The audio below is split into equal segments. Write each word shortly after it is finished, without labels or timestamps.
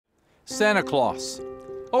Santa Claus.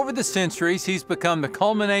 Over the centuries, he's become the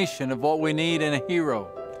culmination of what we need in a hero.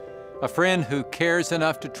 A friend who cares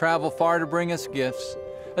enough to travel far to bring us gifts.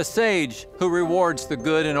 A sage who rewards the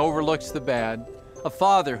good and overlooks the bad. A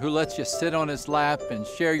father who lets you sit on his lap and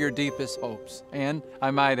share your deepest hopes. And,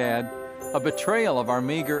 I might add, a betrayal of our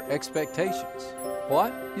meager expectations.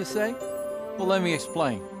 What, you say? Well, let me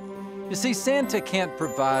explain. You see, Santa can't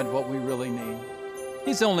provide what we really need.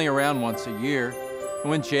 He's only around once a year.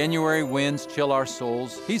 When January winds chill our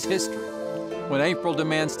souls, he's history. When April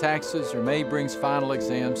demands taxes or May brings final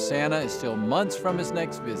exams, Santa is still months from his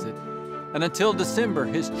next visit, and until December,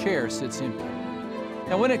 his chair sits empty.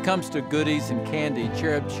 And when it comes to goodies and candy,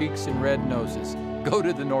 cherub cheeks and red noses, go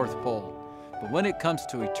to the North Pole. But when it comes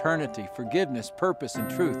to eternity, forgiveness, purpose, and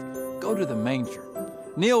truth, go to the manger.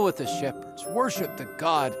 Kneel with the shepherds, worship the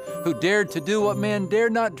God who dared to do what man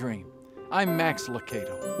dared not dream. I'm Max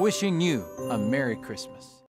Lucado, wishing you a Merry Christmas.